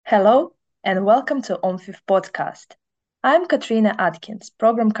Hello and welcome to OMFIF podcast. I'm Katrina Atkins,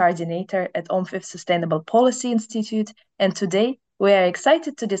 Program Coordinator at OMFIF Sustainable Policy Institute, and today we are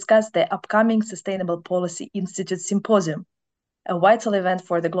excited to discuss the upcoming Sustainable Policy Institute Symposium, a vital event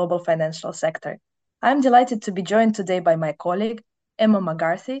for the global financial sector. I'm delighted to be joined today by my colleague, Emma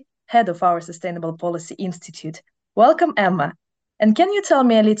McCarthy, head of our Sustainable Policy Institute. Welcome, Emma. And can you tell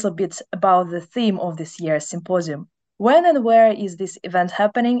me a little bit about the theme of this year's symposium? When and where is this event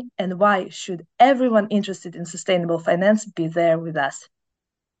happening, and why should everyone interested in sustainable finance be there with us?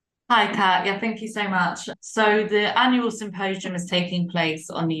 Hi, Kat. Yeah, thank you so much. So the annual symposium is taking place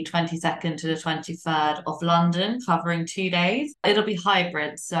on the 22nd to the 23rd of London, covering 2 days. It'll be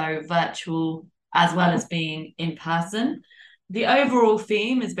hybrid, so virtual as well as being in person. The overall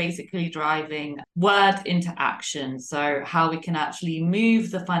theme is basically driving word into action. So how we can actually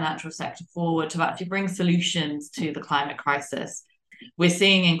move the financial sector forward to actually bring solutions to the climate crisis. We're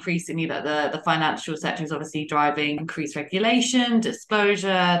seeing increasingly that the financial sector is obviously driving increased regulation,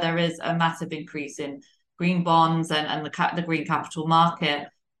 disclosure. There is a massive increase in green bonds and the green capital market.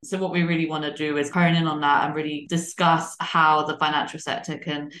 So what we really want to do is hone in on that and really discuss how the financial sector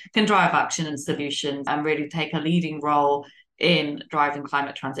can drive action and solutions and really take a leading role in driving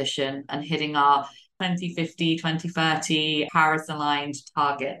climate transition and hitting our 2050, 2030 Paris aligned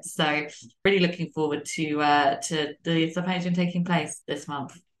targets. So really looking forward to the symposium taking place this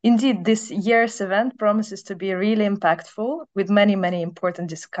month. Indeed, this year's event promises to be really impactful with many, many important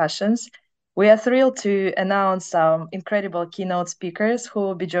discussions. We are thrilled to announce some incredible keynote speakers who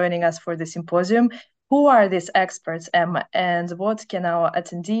will be joining us for the symposium. Who are these experts, Emma, and what can our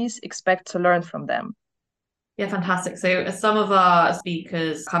attendees expect to learn from them? Yeah, fantastic. So some of our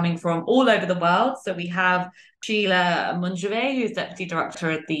speakers coming from all over the world. So we have Sheila Munjove, who's Deputy Director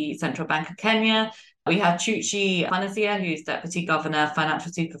at the Central Bank of Kenya. We have Chuchi Panasia, who's Deputy Governor,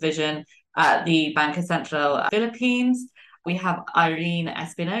 Financial Supervision at the Banco Central Philippines. We have Irene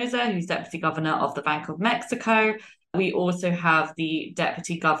Espinosa, who's Deputy Governor of the Bank of Mexico. We also have the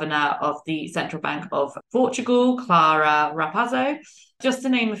Deputy Governor of the Central Bank of Portugal, Clara Rapazzo, just to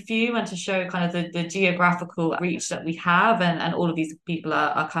name a few and to show kind of the geographical reach that we have. And all of these people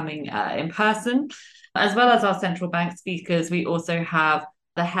are coming in person. As well as our central bank speakers, we also have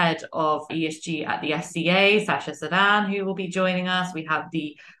the head of ESG at the FCA, Sasha Sadan, who will be joining us. We have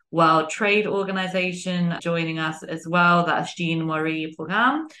the World Trade Organization joining us as well, that's Jean Marie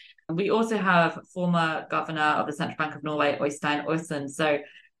Program. We also have former governor of the Central Bank of Norway, Øystein Aasen. So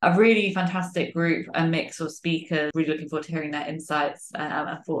a really fantastic group, a mix of speakers. Really looking forward to hearing their insights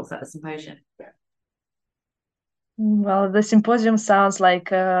and thoughts at the symposium. Well, the symposium sounds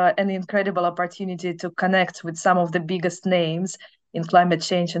like an incredible opportunity to connect with some of the biggest names in climate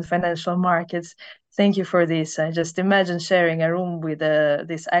change and financial markets. Thank you for this. I just imagine sharing a room with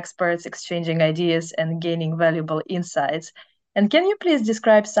these experts, exchanging ideas, and gaining valuable insights. And can you please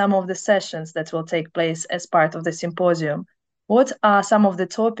describe some of the sessions that will take place as part of the symposium? What are some of the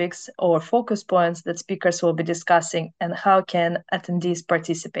topics or focus points that speakers will be discussing, and how can attendees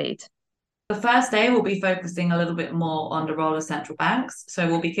participate? The first day will be focusing a little bit more on the role of central banks. So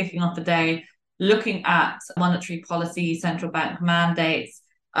we'll be kicking off the day looking at monetary policy, central bank mandates,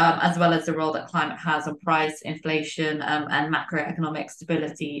 as well as the role that climate has on price, inflation, and macroeconomic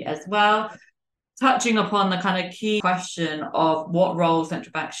stability as well. Touching upon the kind of key question of what role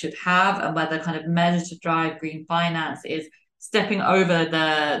central banks should have and whether kind of measures to drive green finance is stepping over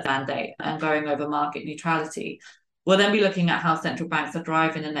the mandate and going over market neutrality. We'll then be looking at how central banks are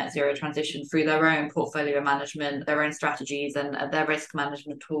driving a net zero transition through their own portfolio management, their own strategies, and their risk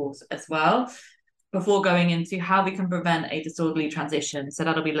management tools as well, before going into how we can prevent a disorderly transition. So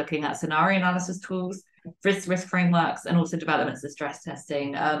that'll be looking at scenario analysis tools, risk frameworks, and also developments of stress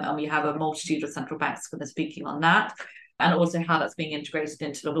testing. And we have a multitude of central banks kind of speaking on that. And also how that's being integrated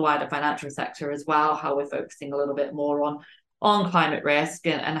into the wider financial sector as well, how we're focusing a little bit more on climate risk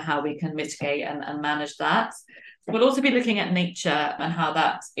and how we can mitigate and manage that. We'll also be looking at nature and how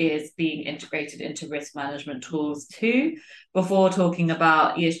that is being integrated into risk management tools too, before talking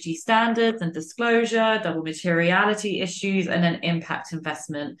about ESG standards and disclosure, double materiality issues, and then impact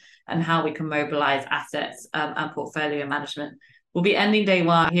investment and how we can mobilize assets and portfolio management. We'll be ending day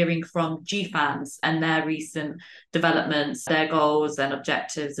one hearing from GFANs and their recent developments, their goals and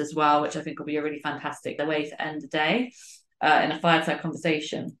objectives as well, which I think will be a really fantastic way to end the day in a fireside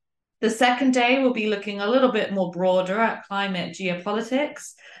conversation. The second day, we'll be looking a little bit more broader at climate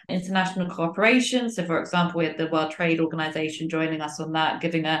geopolitics, international cooperation. So, for example, we had the World Trade Organization joining us on that,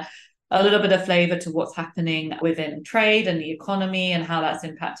 giving a little bit of flavor to what's happening within trade and the economy and how that's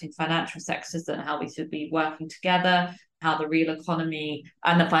impacting financial sectors and how we should be working together. how the real economy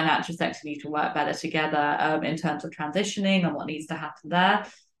and the financial sector need to work better together in terms of transitioning and what needs to happen there.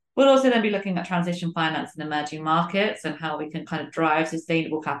 We'll also then be looking at transition finance in emerging markets and how we can kind of drive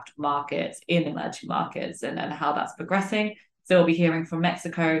sustainable capital markets in emerging markets and how that's progressing. So we'll be hearing from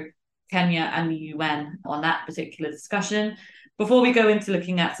Mexico, Kenya, and the UN on that particular discussion. Before we go into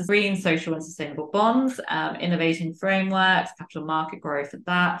looking at green, social, and sustainable bonds, innovating frameworks, capital market growth, and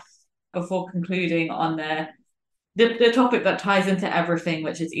that, before concluding on the topic that ties into everything,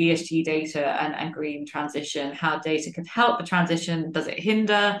 which is ESG data and green transition, how data can help the transition, does it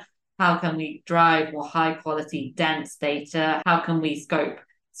hinder? How can we drive more high quality, dense data? How can we scope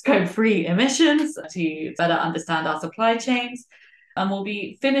free emissions to better understand our supply chains? And we'll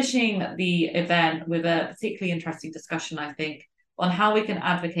be finishing the event with a particularly interesting discussion, I think, on how we can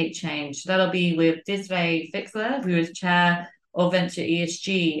advocate change. That'll be with Desiree Fixler, who is chair of Venture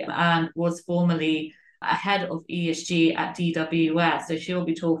ESG and was formerly head of ESG at DWS. So she'll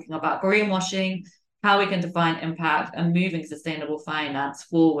be talking about greenwashing, how we can define impact, and moving sustainable finance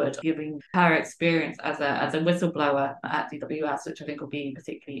forward, giving her experience as a whistleblower at DWS, which I think will be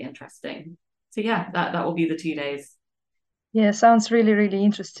particularly interesting. So yeah, that will be the 2 days. Yeah, sounds really, really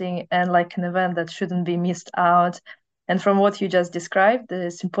interesting and like an event that shouldn't be missed out. And from what you just described, the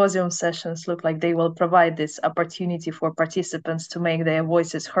symposium sessions look like they will provide this opportunity for participants to make their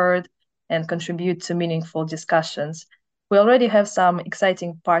voices heard and contribute to meaningful discussions. We already have some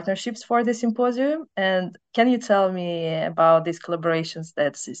exciting partnerships for the symposium. And can you tell me about these collaborations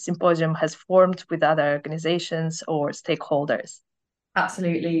that the symposium has formed with other organizations or stakeholders?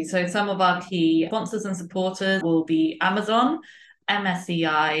 Absolutely. So some of our key sponsors and supporters will be Amazon,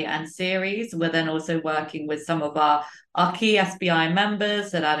 MSCI, and Ceres. We're then also working with some of our key SBI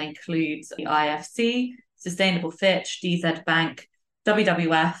members. So that includes the IFC, Sustainable Fitch, DZ Bank,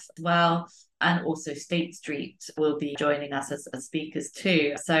 WWF as well, and also State Street will be joining us as speakers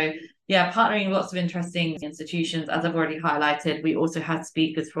too. So yeah, partnering with lots of interesting institutions. As I've already highlighted, we also had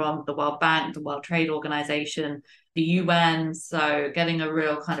speakers from the World Bank, the World Trade Organization, the UN, so getting a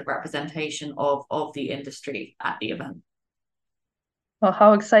real kind of representation of the industry at the event. Well,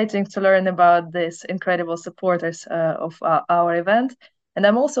 how exciting to learn about these incredible supporters of our event. And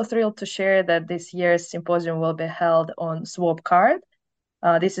I'm also thrilled to share that this year's symposium will be held on Swapcard.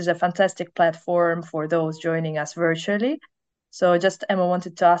 This is a fantastic platform for those joining us virtually. So just Emma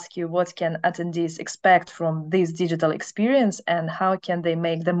wanted to ask you, what can attendees expect from this digital experience and how can they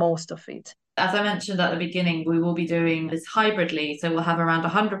make the most of it? As I mentioned at the beginning, we will be doing this hybridly. So we'll have around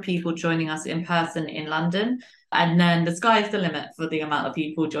 100 people joining us in person in London. And then the sky's the limit for the amount of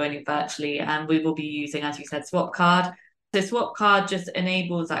people joining virtually. And we will be using, as you said, Swapcard. So Swapcard just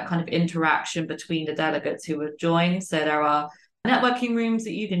enables that kind of interaction between the delegates who have joined. So there are networking rooms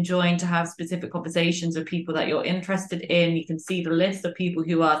that you can join to have specific conversations with people that you're interested in. You can see the list of people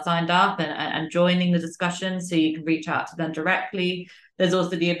who are signed up and joining the discussion, so you can reach out to them directly. There's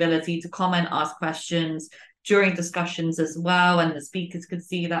also the ability to comment, ask questions during discussions as well, and the speakers could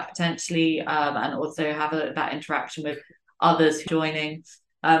see that potentially and also have that interaction with others joining.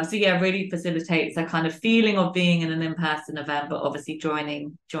 So yeah, really facilitates a kind of feeling of being in an in-person event, but obviously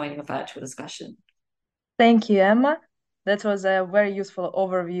joining a virtual discussion. Thank you, Emma. That was a very useful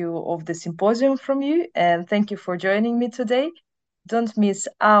overview of the symposium from you, and thank you for joining me today. Don't miss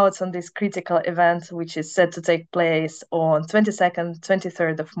out on this critical event, which is set to take place on 22nd,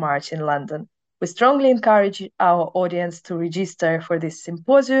 23rd of March in London. We strongly encourage our audience to register for this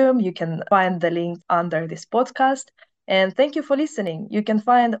symposium. You can find the link under this podcast. And thank you for listening. You can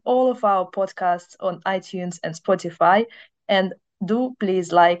find all of our podcasts on iTunes and Spotify. And do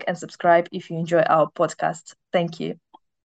please like and subscribe if you enjoy our podcast. Thank you.